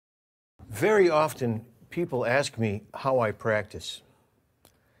Very often, people ask me how I practice.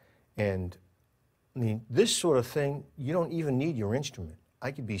 And I mean, this sort of thing, you don't even need your instrument. I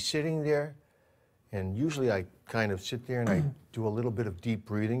could be sitting there, and usually I kind of sit there and I do a little bit of deep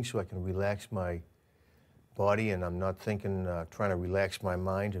breathing so I can relax my body, and I'm not thinking, trying to relax my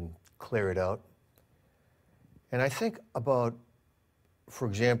mind and clear it out. And I think about, for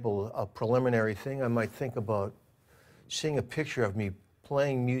example, a preliminary thing, I might think about seeing a picture of me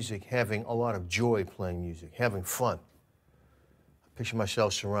playing music, having a lot of joy playing music, having fun. I picture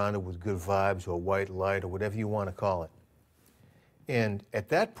myself surrounded with good vibes or white light or whatever you want to call it. And at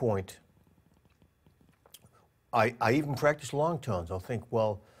that point, I even practice long tones. I'll think,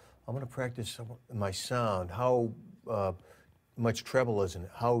 well, I'm going to practice my sound. How much treble is in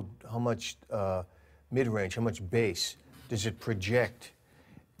it? How much mid-range? How much bass? Does it project?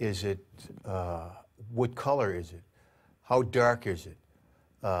 Is it, what color is it? How dark is it?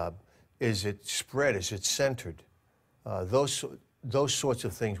 Is it spread? Is it centered? Those sorts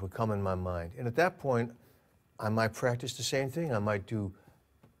of things would come in my mind. And at that point, I might practice the same thing. I might do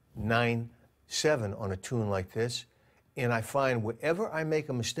 9/7 on a tune like this. And I find wherever I make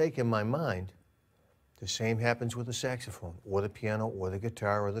a mistake in my mind, the same happens with the saxophone or the piano or the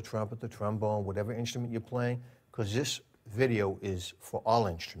guitar or the trumpet, the trombone, whatever instrument you're playing, because this video is for all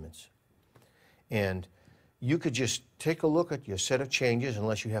instruments. And you could just take a look at your set of changes,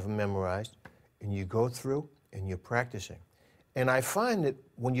 unless you have them memorized, and you go through and you're practicing. And I find that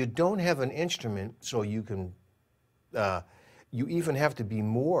when you don't have an instrument, so you can, you even have to be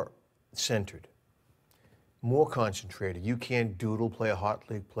more centered, more concentrated. You can't doodle, play a hot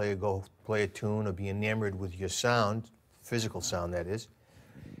lick, play a tune, or be enamored with your sound, physical sound that is.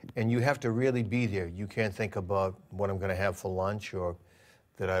 And you have to really be there. You can't think about what I'm going to have for lunch, or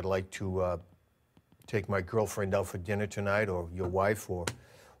that I'd like to take my girlfriend out for dinner tonight, or your wife, or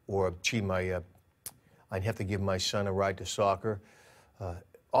gee, I'd have to give my son a ride to soccer.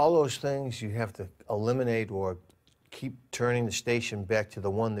 All those things you have to eliminate, or keep turning the station back to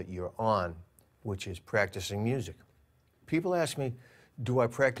the one that you're on, which is practicing music. People ask me, do I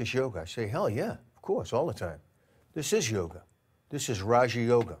practice yoga? I say, hell yeah, of course, all the time. This is yoga. This is Raja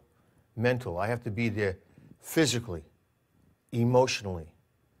Yoga, mental. I have to be there physically, emotionally,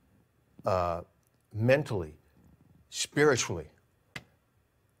 mentally, spiritually.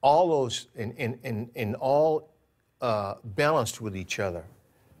 All those, in all balanced with each other.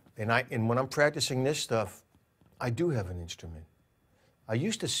 And when I'm practicing this stuff, I do have an instrument. I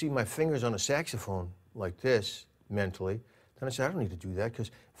used to see my fingers on a saxophone like this, mentally. Then I said, I don't need to do that,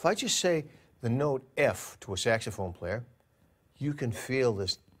 because if I just say the note F to a saxophone player, you can feel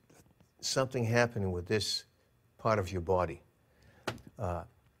this, something happening with this part of your body.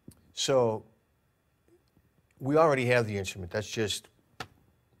 So we already have the instrument. That's just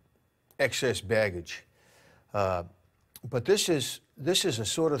excess baggage. But this is a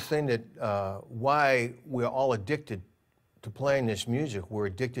sort of thing that why we're all addicted to playing this music. We're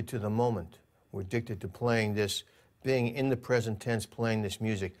addicted to the moment. We're addicted to playing this, being in the present tense, playing this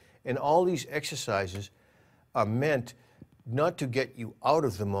music. And all these exercises are meant not to get you out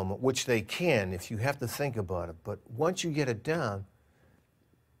of the moment, which they can if you have to think about it. But once you get it down,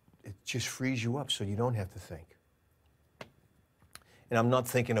 it just frees you up so you don't have to think. And I'm not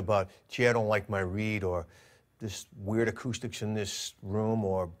thinking about, gee, I don't like my reed, or this weird acoustics in this room,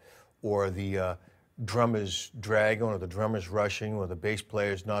 or the drummer's dragging, or the drummer's rushing, or the bass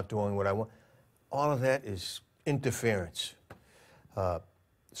player's not doing what I want. All of that is interference.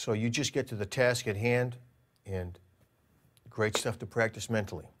 So you just get to the task at hand, and great stuff to practice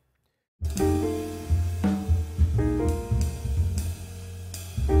mentally.